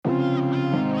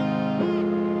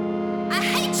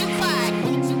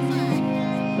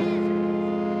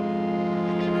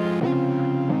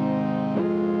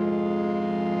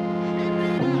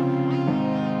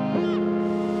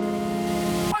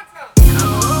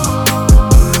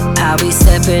I'll be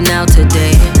stepping out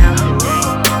today.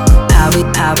 I'll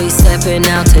be stepping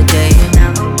out today.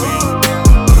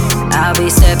 I'll be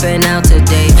stepping out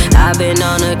today. I've been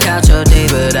on the couch all day,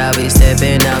 but I'll be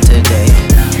stepping out today.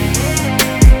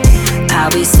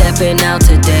 I'll be stepping out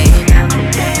today.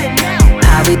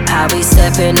 I'll be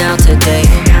stepping out today.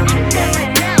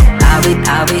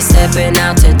 I'll be stepping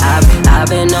out today. I've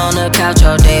been on the couch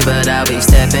all day, but I'll be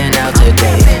stepping out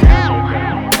today.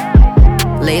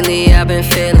 Lately I've been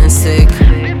feeling sick.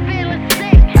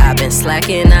 I've been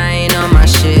slacking, I ain't on my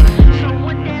shit.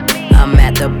 I'm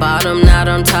at the bottom, not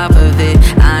on top of it.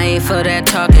 I ain't for that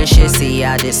talking shit, see,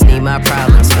 I just need my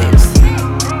problems fixed.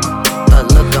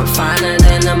 But look, I'm finer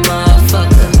than a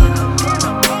motherfucker.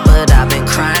 But I've been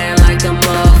crying like a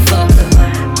motherfucker.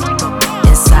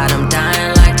 Inside I'm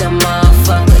dying like a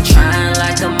motherfucker. Trying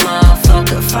like a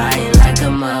motherfucker. Fighting like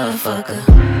a motherfucker.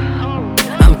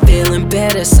 I'm feeling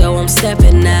better, so I'm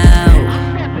stepping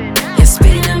out. It's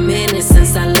been a minute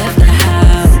since I left the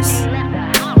house.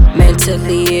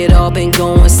 Mentally it all been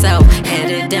going south.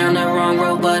 Headed down the wrong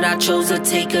road, but I chose to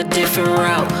take a different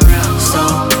route. So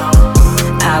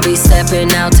I'll be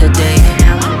stepping out today.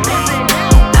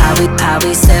 I'll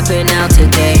be stepping out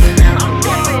today.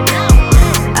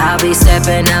 I'll be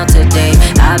stepping out today.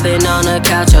 I've been on the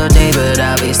couch all day, but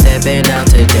I'll be stepping out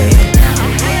today.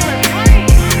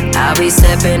 I'll be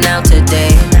stepping out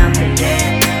today.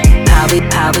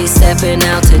 I'll be stepping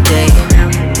out today.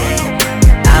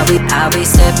 I'll be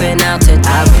stepping out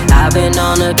today. I've been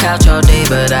on the couch all day,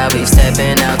 but I'll be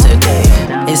stepping out today.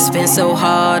 It's been so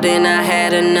hard and I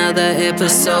had another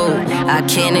episode. I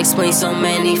can't explain so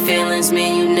many feelings,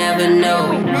 man, you never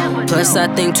know. Plus I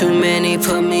think too many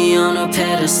put me on a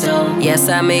pedestal. Yes,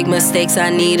 I make mistakes, I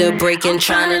need a break and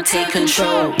trying to take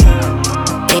control.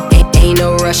 Ain't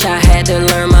no rush, I had to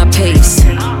learn my pace.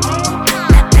 Now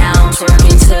I'm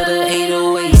twerking to the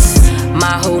 808s.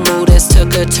 My whole mood has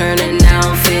took a turn and now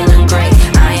I'm feeling great.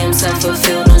 I am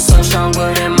self-fulfilled and so strong,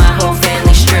 but and my whole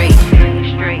family straight.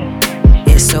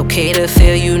 It's okay to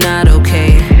feel you not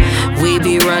okay. We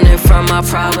be running from our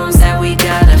problems that we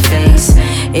gotta face.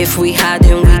 If we hide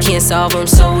then we can't solve them,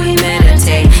 so we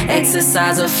meditate.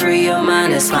 Exercise or free your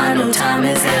mind, it's fine, no time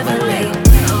is ever late.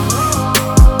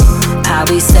 I'll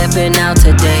be stepping out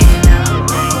today.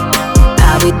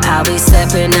 I'll be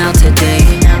stepping out today.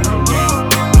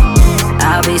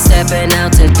 I'll be stepping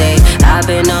out today. I've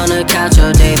been on the couch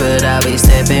all day, but I'll be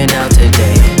stepping out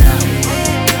today.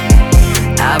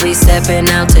 I'll be stepping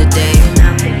out today.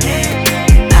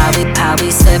 I'll be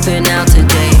stepping out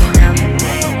today.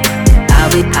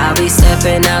 I'll be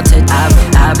stepping out today.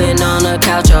 I've been on the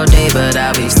couch all day, but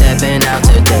I'll be stepping out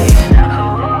today.